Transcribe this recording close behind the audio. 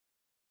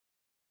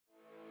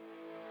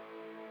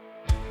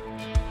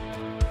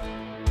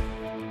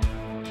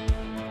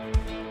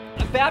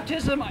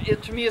baptism,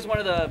 to me, is one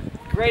of the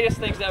greatest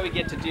things that we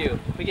get to do.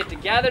 We get to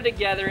gather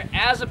together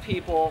as a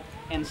people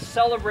and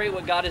celebrate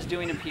what God is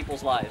doing in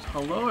people's lives.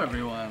 Hello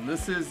everyone,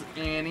 this is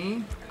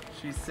Annie.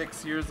 She's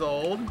 6 years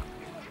old,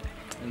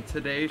 and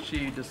today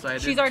she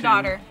decided She's our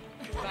daughter.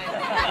 She's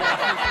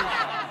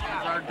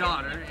our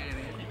daughter,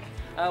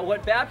 Annie.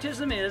 What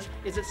baptism is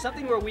it's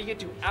something where we get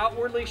to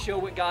outwardly show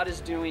what God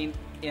is doing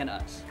in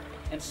us.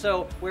 And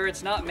so, where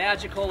it's not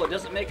magical, it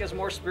doesn't make us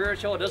more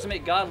spiritual, it doesn't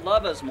make God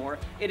love us more,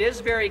 it is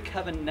very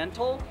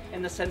covenantal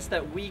in the sense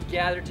that we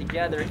gather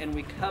together and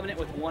we covenant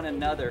with one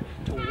another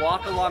to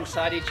walk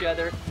alongside each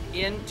other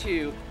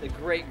into the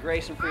great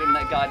grace and freedom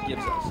that God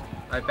gives us.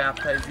 I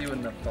baptize you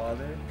in the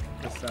Father,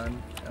 the Son,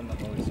 and the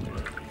Holy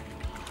Spirit.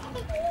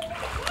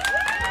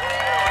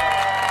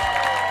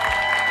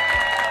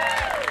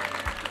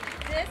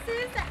 This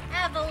is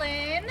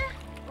Evelyn,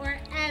 or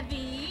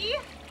Evie.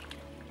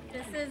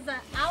 This is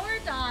our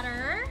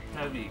daughter.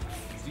 Evie,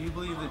 do you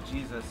believe that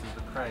Jesus is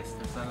the Christ,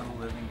 the Son of the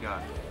living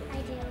God? I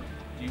do.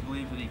 Do you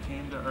believe that he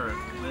came to earth,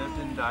 lived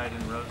and died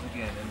and rose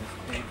again, and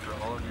has paid for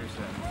all of your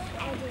sins?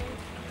 I do.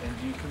 And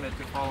do you commit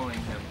to following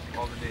him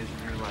all the days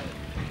of your life?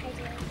 I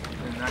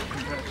do. In that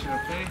confession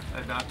of faith,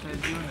 I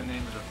baptize you in the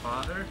name of the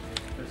Father,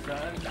 the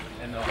Son,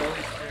 and the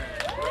Holy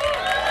Spirit.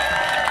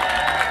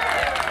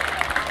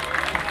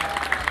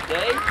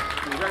 Today,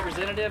 the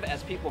representative,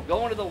 as people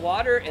go into the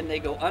water and they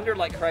go under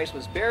like Christ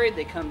was buried,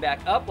 they come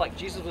back up like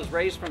Jesus was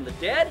raised from the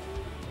dead,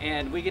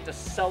 and we get to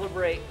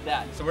celebrate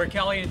that. So we're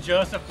Kelly and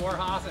Joseph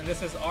Warhas, and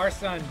this is our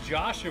son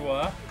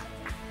Joshua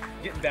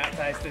getting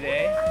baptized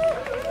today.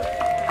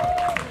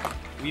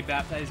 We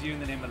baptize you in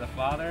the name of the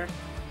Father,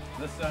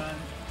 the Son,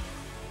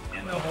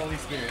 and the Holy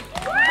Spirit.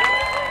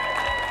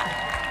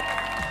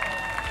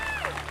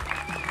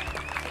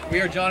 We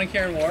are John and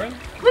Karen Warren.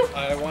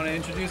 I want to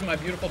introduce my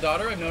beautiful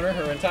daughter. I've known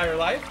her entire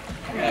life,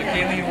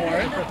 Kayleen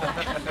Warren.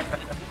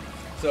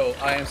 So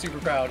I am super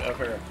proud of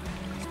her.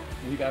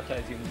 We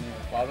baptize you in the name of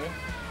the Father,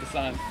 the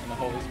Son, and the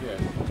Holy Spirit.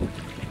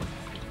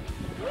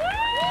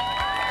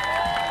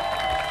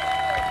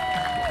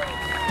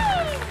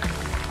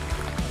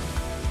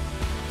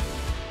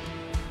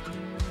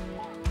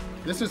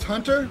 This is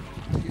Hunter.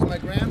 He's my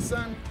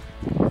grandson,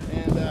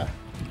 and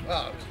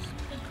wow,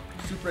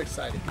 super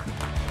excited.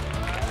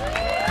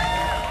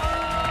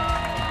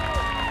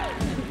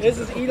 This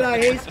is Eli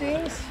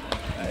Hastings,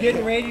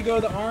 getting ready to go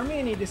to the Army,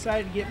 and he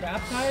decided to get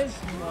baptized.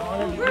 I'm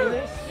honored to do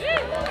this.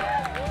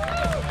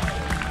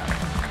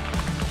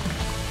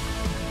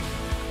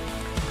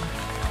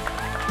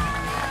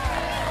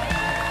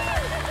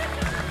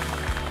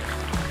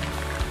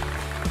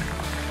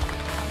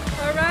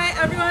 All right,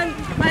 everyone.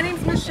 My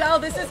name's Michelle.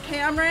 This is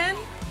Cameron.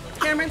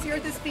 Cameron's here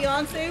with his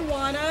fiance,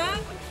 Juana.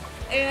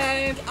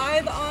 And I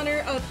had the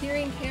honor of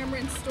hearing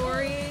Cameron's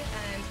story,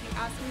 and he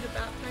asked me to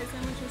baptize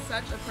him, which is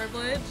such a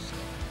privilege.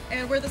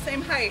 And we're the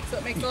same height, so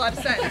it makes a lot of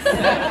sense.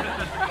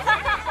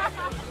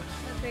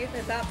 Faith,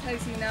 I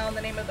baptize you now in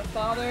the name of the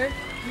Father,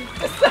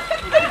 the Son,